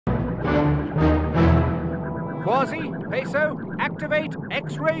Kwazii, Peso, activate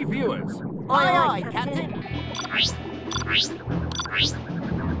X-ray viewers. Aye, Captain.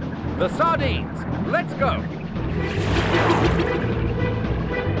 The sardines, let's go.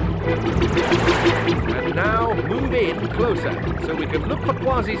 And now move in closer so we can look for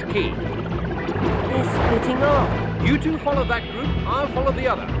Kwazii's key. They're splitting up. You two follow that group, I'll follow the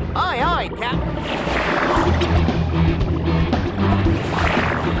other. Aye, Captain.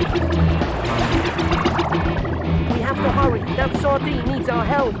 We have to hurry. That sardine needs our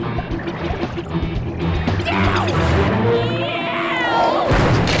help.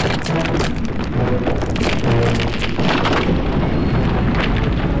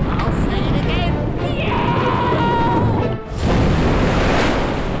 I'll say it again.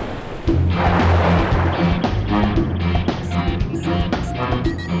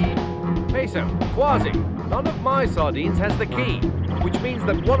 Peso, Kwazii, none of my sardines has the key, which means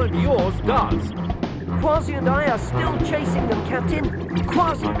that one of yours does. Kwazii and I are still chasing them, Captain.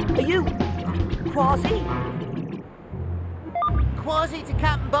 Kwazii, are you... Kwazii? Kwazii to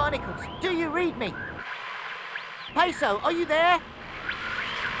Captain Barnacles. Do you read me? Peso, are you there?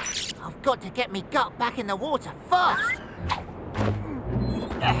 I've got to get me gut back in the water fast.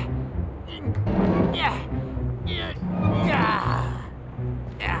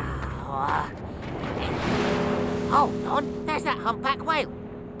 Hold on, there's that humpback whale.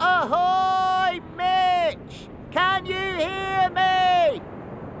 Ahoy, Mitch! Can you hear me?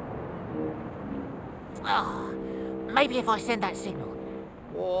 Oh, maybe if I send that signal.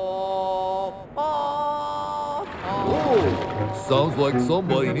 Oh, sounds like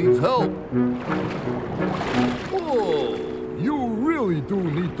somebody needs help. Oh, you really do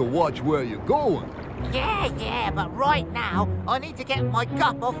need to watch where you're going. Yeah, but right now, I need to get my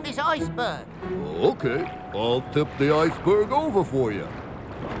gup off this iceberg. Okay, I'll tip the iceberg over for you.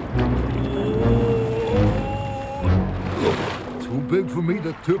 Too big for me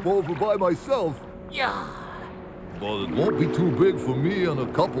to tip over by myself. Yeah. But it won't be too big for me and a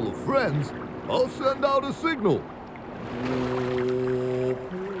couple of friends. I'll send out a signal.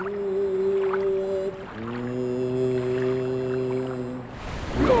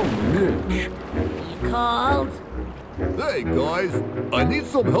 Yo, Mitch. You called? Hey, guys. I need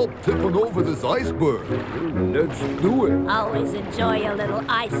some help tipping over this iceberg. Let's do it. Always enjoy a little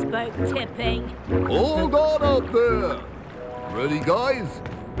iceberg tipping. Hold on out there. Ready, guys?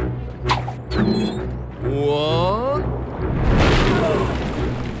 1.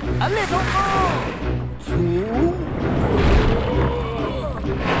 A little more! 2.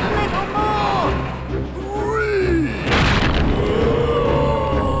 A little more!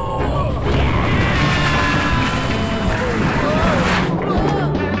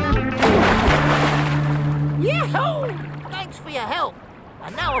 3. Yahoo! Thanks for your help.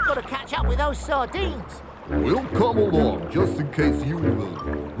 And now I've got to catch up with those sardines. We'll come along just in case you will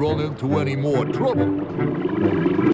run into any more trouble.